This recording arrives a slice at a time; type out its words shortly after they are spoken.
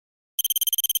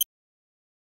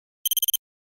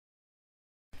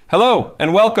Hello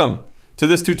and welcome to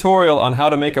this tutorial on how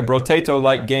to make a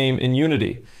brotato-like game in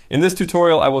Unity. In this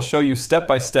tutorial I will show you step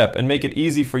by step and make it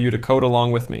easy for you to code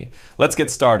along with me. Let's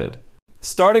get started.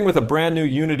 Starting with a brand new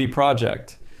Unity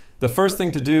project, the first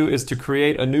thing to do is to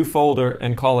create a new folder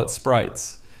and call it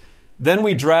Sprites. Then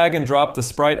we drag and drop the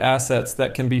sprite assets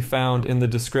that can be found in the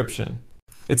description.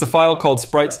 It's a file called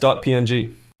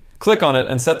sprites.png. Click on it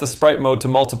and set the sprite mode to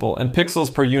multiple and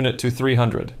pixels per unit to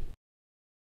 300.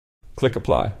 Click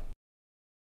Apply.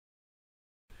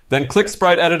 Then click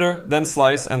Sprite Editor, then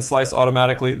Slice, and slice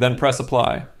automatically, then press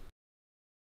Apply.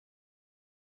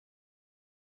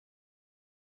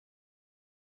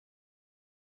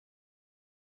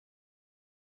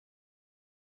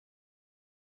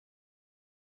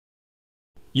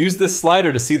 Use this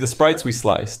slider to see the sprites we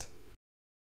sliced.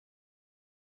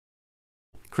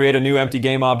 Create a new empty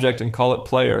game object and call it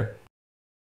Player.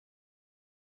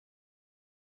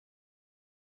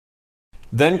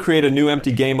 Then create a new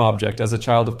empty game object as a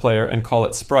child of Player and call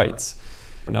it Sprites.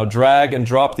 Now drag and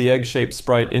drop the egg-shaped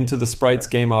sprite into the Sprites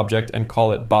game object and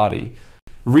call it Body.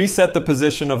 Reset the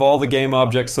position of all the game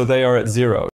objects so they are at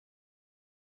 0.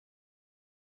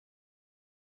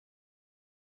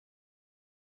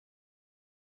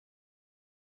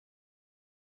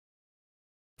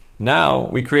 Now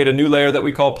we create a new layer that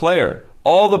we call Player.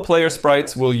 All the player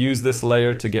sprites will use this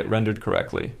layer to get rendered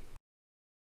correctly.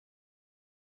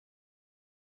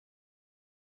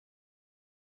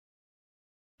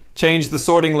 Change the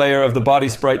sorting layer of the body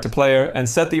sprite to Player and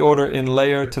set the order in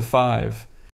Layer to 5.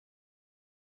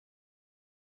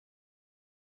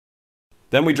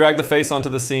 Then we drag the face onto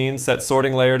the scene, set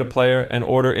sorting layer to Player and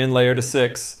order in Layer to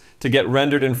 6 to get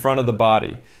rendered in front of the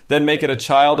body. Then make it a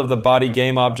child of the body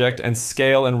game object and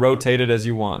scale and rotate it as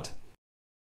you want.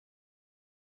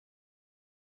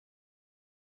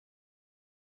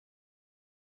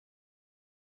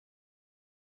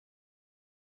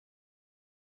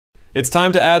 It's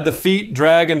time to add the feet,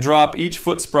 drag and drop each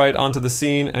foot sprite onto the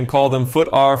scene and call them foot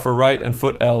R for right and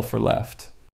foot L for left.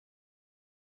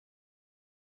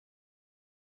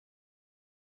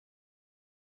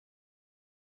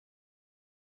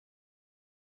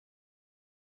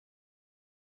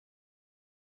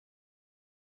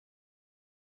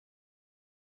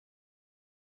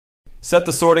 Set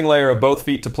the sorting layer of both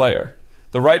feet to Player.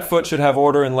 The right foot should have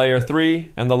order in Layer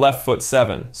 3 and the left foot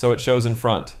 7, so it shows in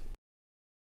front.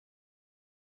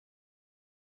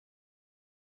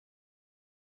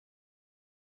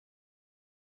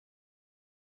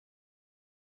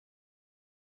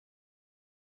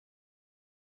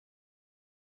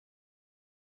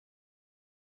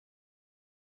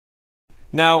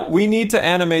 Now, we need to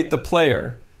animate the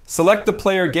player. Select the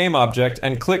player game object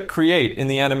and click Create in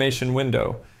the animation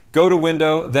window. Go to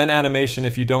Window, then Animation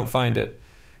if you don't find it.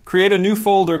 Create a new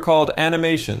folder called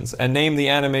Animations and name the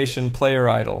animation Player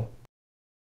Idle.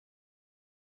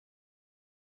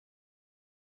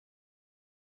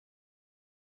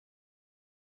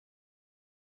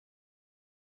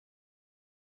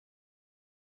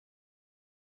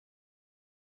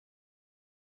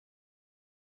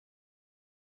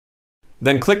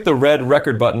 Then click the red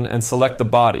record button and select the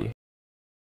body.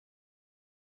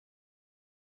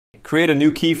 Create a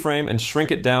new keyframe and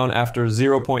shrink it down after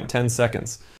 0.10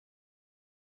 seconds.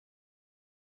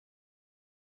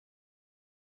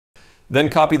 Then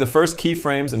copy the first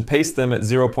keyframes and paste them at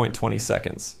 0.20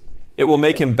 seconds. It will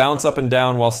make him bounce up and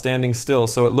down while standing still,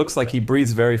 so it looks like he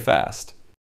breathes very fast.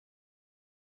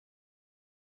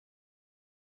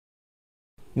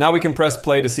 Now we can press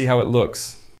play to see how it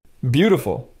looks.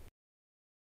 Beautiful!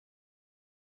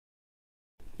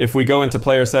 If we go into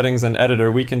Player Settings and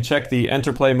Editor, we can check the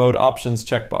Enter Play Mode Options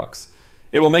checkbox.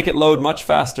 It will make it load much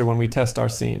faster when we test our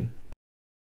scene.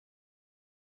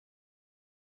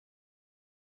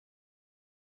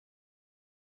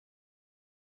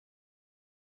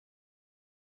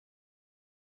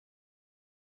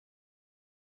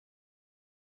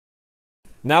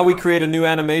 Now we create a new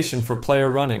animation for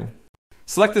player running.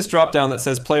 Select this drop-down that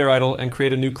says Player Idle and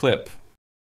create a new clip.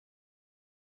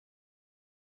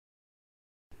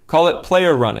 Call it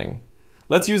Player Running.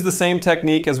 Let's use the same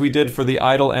technique as we did for the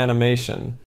idle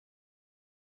animation.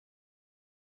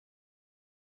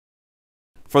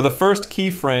 For the first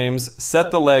keyframes, set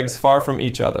the legs far from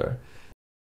each other.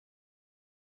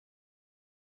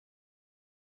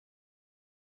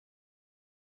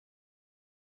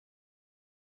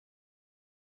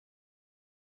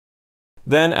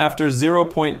 Then, after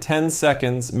 0.10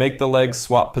 seconds, make the legs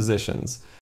swap positions.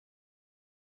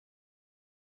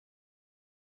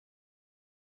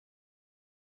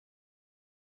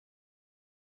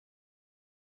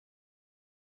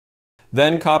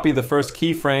 Then copy the first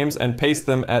keyframes and paste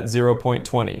them at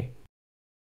 0.20.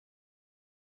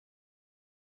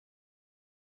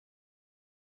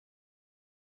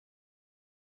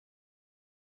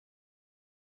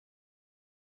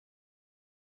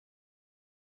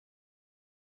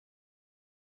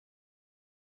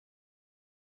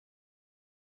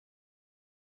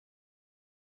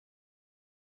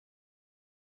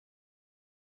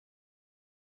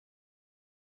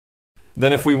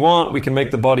 Then if we want, we can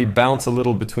make the body bounce a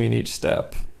little between each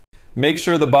step. Make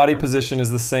sure the body position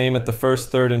is the same at the first,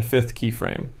 third, and fifth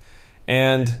keyframe.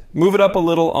 And move it up a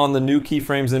little on the new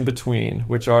keyframes in between,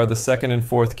 which are the second and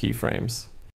fourth keyframes.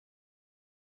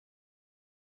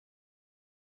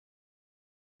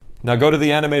 Now go to the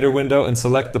animator window and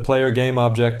select the player game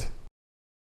object.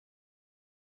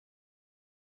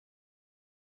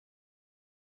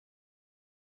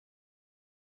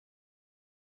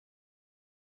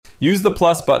 Use the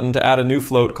plus button to add a new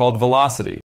float called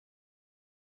velocity.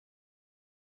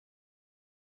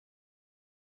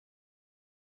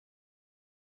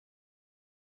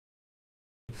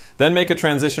 Then make a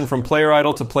transition from player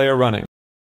idle to player running.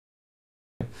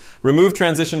 Remove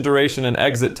transition duration and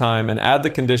exit time and add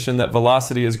the condition that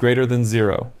velocity is greater than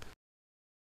 0.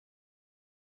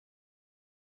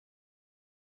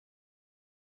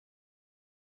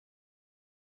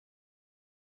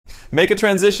 Make a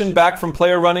transition back from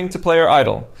player running to player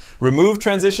idle. Remove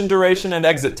transition duration and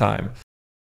exit time.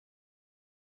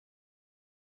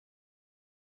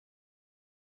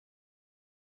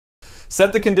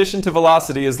 Set the condition to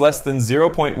velocity as less than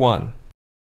 0.1.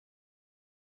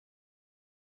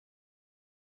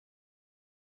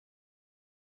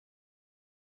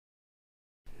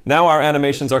 Now our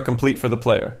animations are complete for the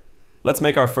player. Let's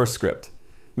make our first script.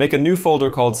 Make a new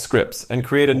folder called Scripts and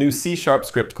create a new C#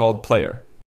 script called Player.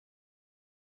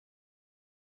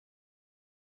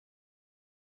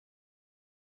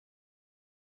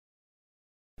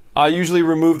 I usually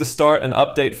remove the start and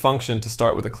update function to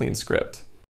start with a clean script.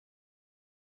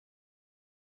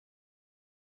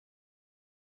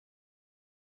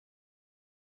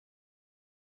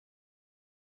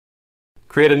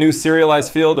 Create a new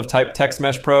serialized field of type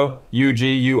TextMesh Pro,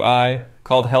 UGUI,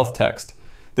 called Health Text.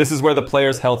 This is where the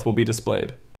player's health will be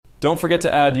displayed. Don't forget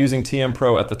to add using TM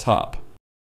Pro at the top.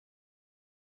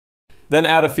 Then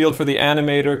add a field for the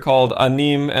animator called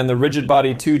Anim and the rigid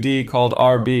body 2D called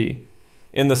RB.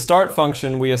 In the start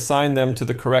function, we assign them to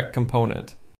the correct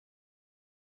component.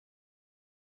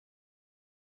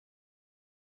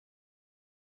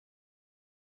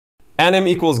 Anim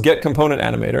equals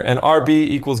getComponentAnimator and RB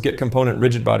equals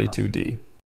getComponentRigidBody2D.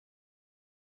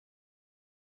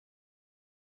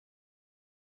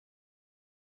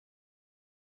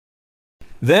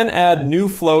 Then add new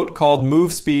float called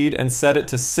MoveSpeed and set it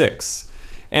to 6,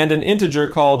 and an integer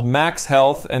called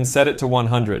MaxHealth and set it to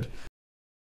 100.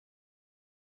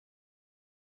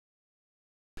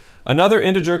 Another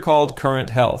integer called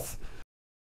currentHealth.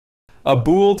 A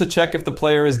bool to check if the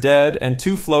player is dead, and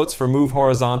 2 floats for move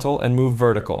horizontal and move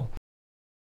vertical.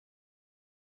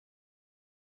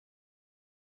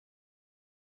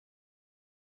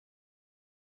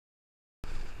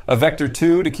 A vector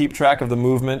 2 to keep track of the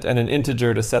movement, and an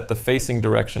integer to set the facing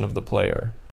direction of the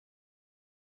player.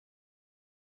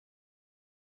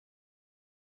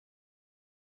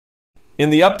 In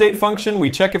the update function,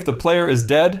 we check if the player is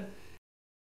dead,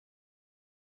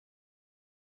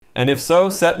 and if so,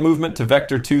 set movement to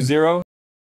vector 2, 0,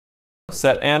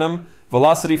 set anim,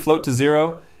 velocity float to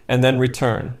 0, and then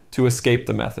return to escape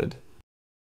the method.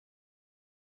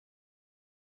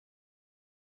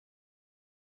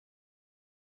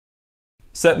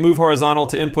 Set move horizontal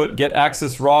to input get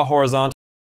axis raw horizontal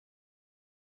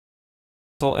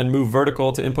and move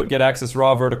vertical to input get axis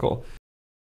raw vertical.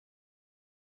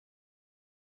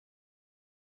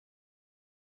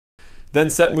 Then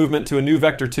set movement to a new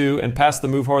vector 2 and pass the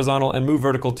move horizontal and move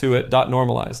vertical to it,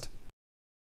 .normalized.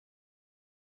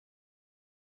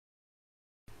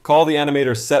 Call the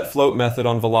animator setFloat method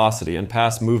on velocity and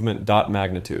pass movement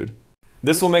 .magnitude.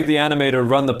 This will make the animator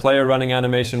run the player running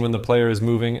animation when the player is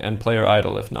moving and player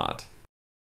idle if not.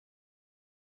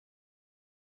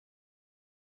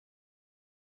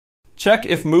 Check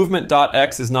if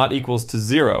movement.x is not equals to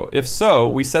 0. If so,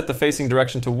 we set the facing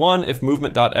direction to 1 if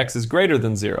movement.x is greater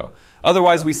than 0.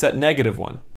 Otherwise, we set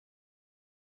 -1.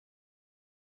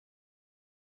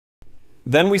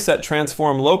 Then we set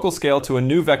transform local scale to a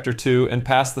new vector 2 and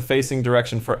pass the facing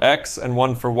direction for x and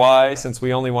 1 for y, since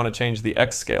we only want to change the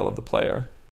x scale of the player.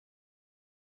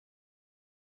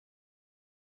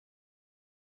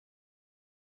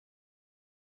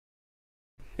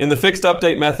 In the fixed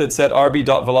update method, set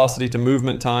rb.velocity to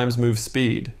movement times move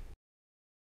speed.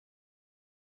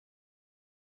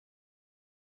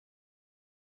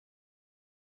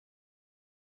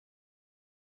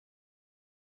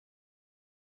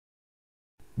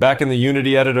 Back in the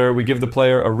Unity editor, we give the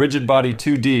player a rigid body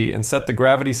 2D and set the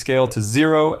gravity scale to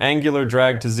 0, angular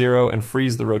drag to 0, and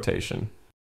freeze the rotation.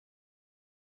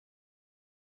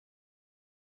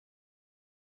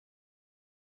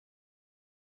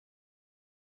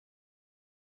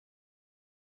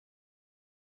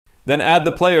 Then add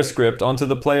the player script onto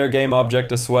the player game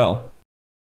object as well.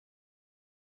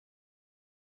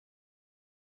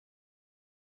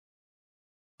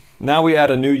 Now we add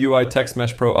a new UI Text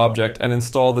Mesh Pro object and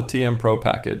install the TM Pro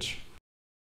package.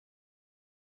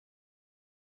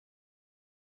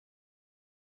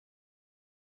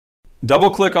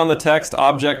 Double-click on the text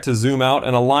object to zoom out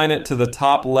and align it to the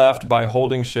top left by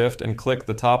holding Shift and click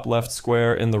the top left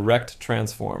square in the rect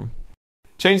transform.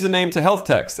 Change the name to Health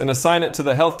Text and assign it to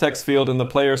the Health Text field in the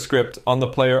player script on the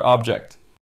player object.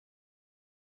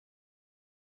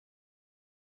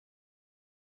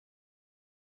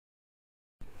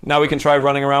 Now we can try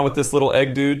running around with this little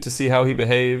egg dude to see how he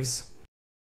behaves.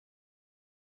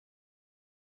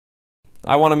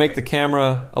 I want to make the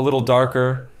camera a little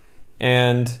darker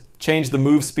and change the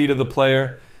move speed of the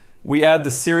player. We add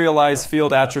the serialize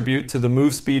field attribute to the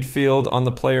move speed field on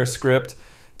the player script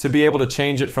to be able to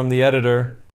change it from the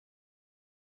editor.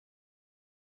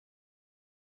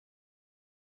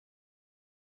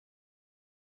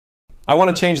 I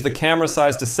want to change the camera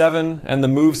size to 7 and the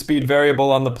move speed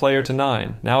variable on the player to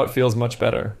 9. Now it feels much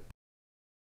better.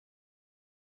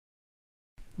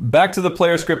 Back to the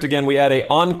player script again, we add a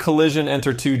onCollision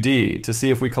enter 2D to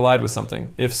see if we collide with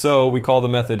something. If so, we call the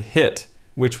method hit,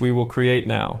 which we will create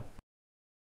now.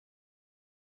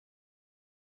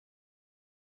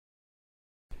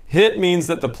 Hit means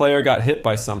that the player got hit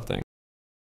by something.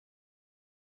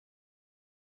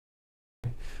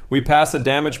 We pass a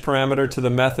damage parameter to the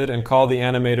method and call the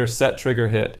animator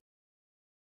setTriggerHit.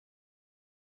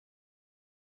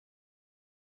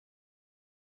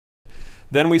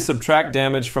 Then we subtract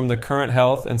damage from the current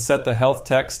health and set the health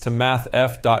text to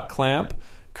mathf.clamp,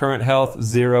 current health,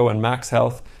 0, and max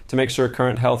health to make sure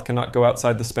current health cannot go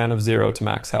outside the span of 0 to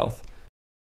max health.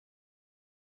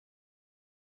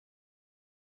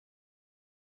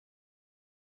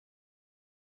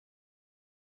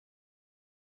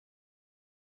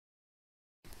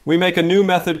 We make a new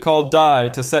method called die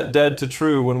to set dead to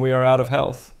true when we are out of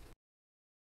health.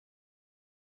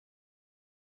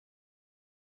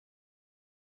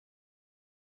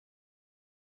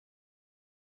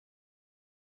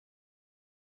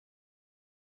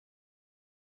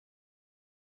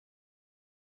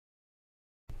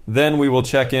 Then we will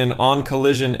check in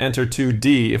onCollision enter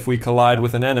 2D if we collide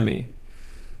with an enemy.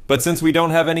 But since we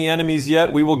don't have any enemies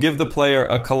yet, we will give the player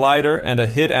a collider and a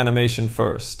hit animation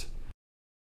first.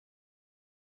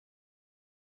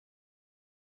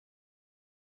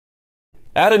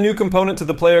 Add a new component to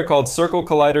the player called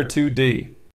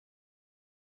CircleCollider2D.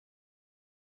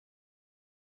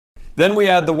 Then we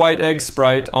add the white egg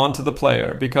sprite onto the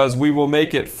player because we will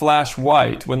make it flash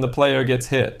white when the player gets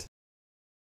hit.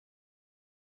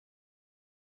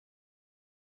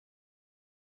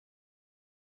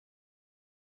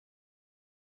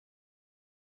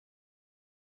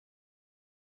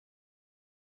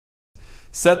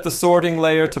 Set the sorting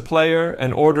layer to player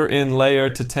and order in layer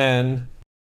to 10.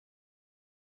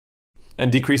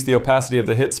 And decrease the opacity of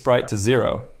the hit sprite to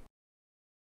 0.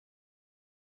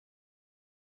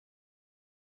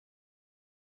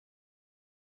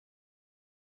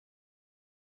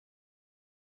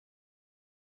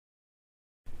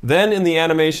 Then in the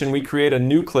animation we create a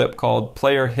new clip called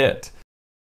player hit.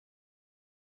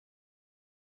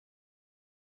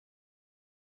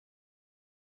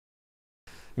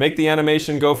 Make the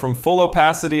animation go from full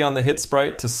opacity on the hit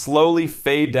sprite to slowly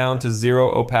fade down to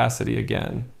 0 opacity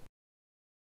again.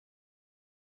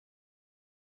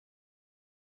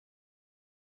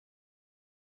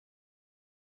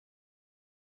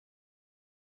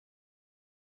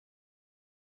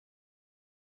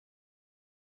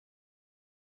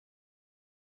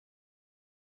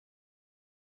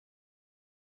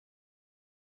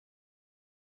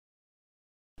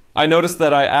 I noticed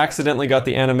that I accidentally got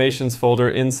the animations folder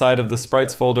inside of the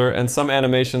sprites folder and some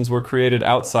animations were created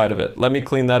outside of it. Let me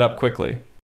clean that up quickly.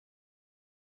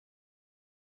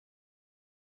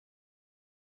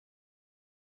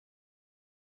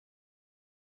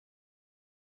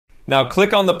 Now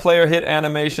click on the player hit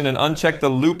animation and uncheck the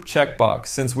loop checkbox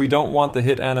since we don't want the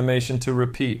hit animation to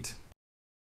repeat.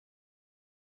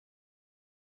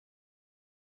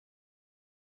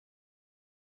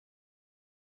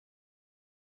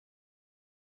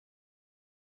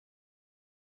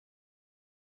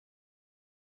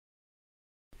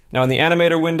 Now in the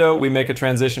animator window, we make a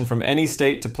transition from any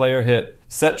state to player hit,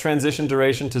 set transition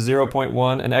duration to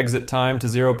 0.1 and exit time to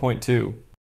 0.2.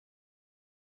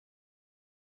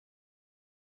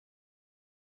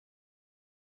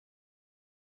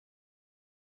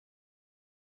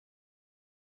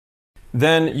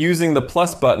 Then, using the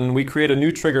plus button, we create a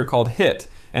new trigger called hit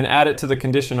and add it to the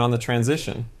condition on the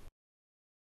transition.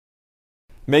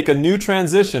 Make a new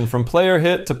transition from player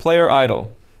hit to player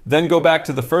idle. Then go back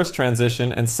to the first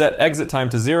transition and set exit time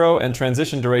to 0 and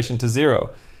transition duration to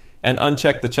 0, and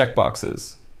uncheck the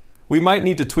checkboxes. We might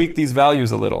need to tweak these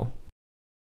values a little.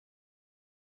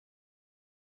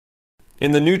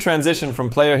 In the new transition from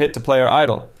player hit to player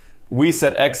idle, we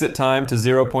set exit time to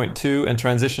 0.2 and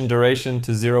transition duration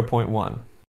to 0.1.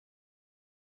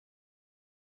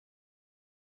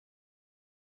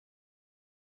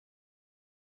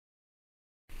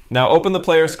 Now open the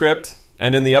player script,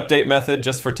 and in the update method,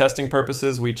 just for testing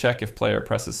purposes, we check if player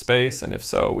presses space, and if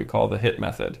so, we call the hit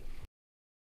method.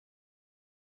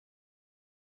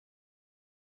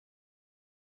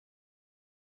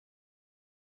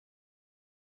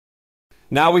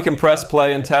 Now we can press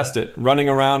play and test it, running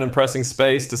around and pressing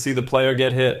space to see the player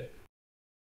get hit.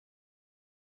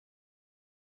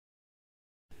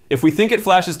 If we think it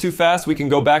flashes too fast, we can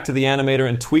go back to the animator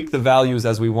and tweak the values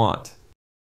as we want.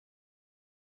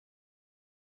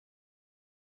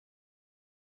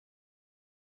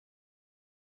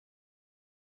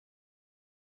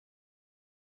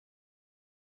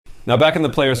 Now back in the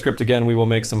player script again, we will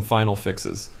make some final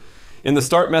fixes. In the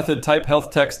start method, type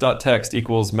healthText.text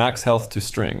equals max health to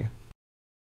string.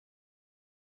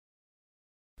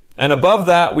 And above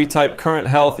that, we type current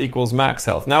health equals max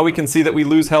health. Now we can see that we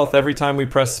lose health every time we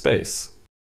press space.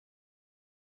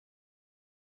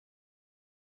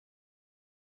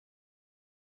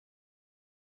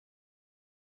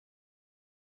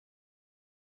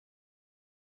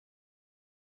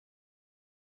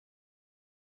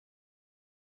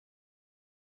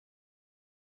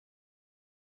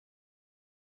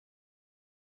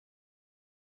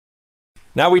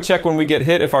 Now we check when we get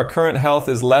hit if our current health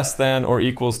is less than or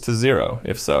equals to 0.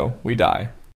 If so, we die.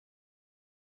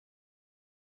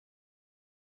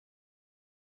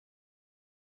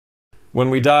 When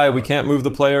we die, we can't move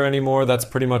the player anymore. That's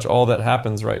pretty much all that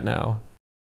happens right now.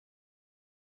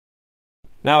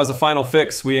 Now as a final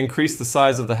fix, we increase the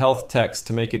size of the health text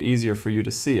to make it easier for you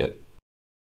to see it.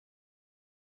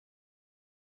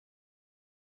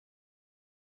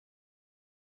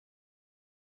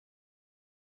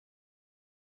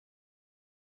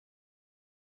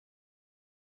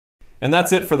 And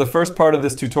that's it for the first part of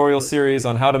this tutorial series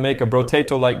on how to make a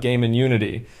brotato-like game in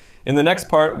Unity. In the next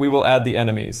part, we will add the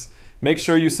enemies. Make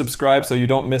sure you subscribe so you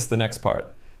don't miss the next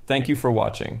part. Thank you for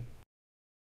watching.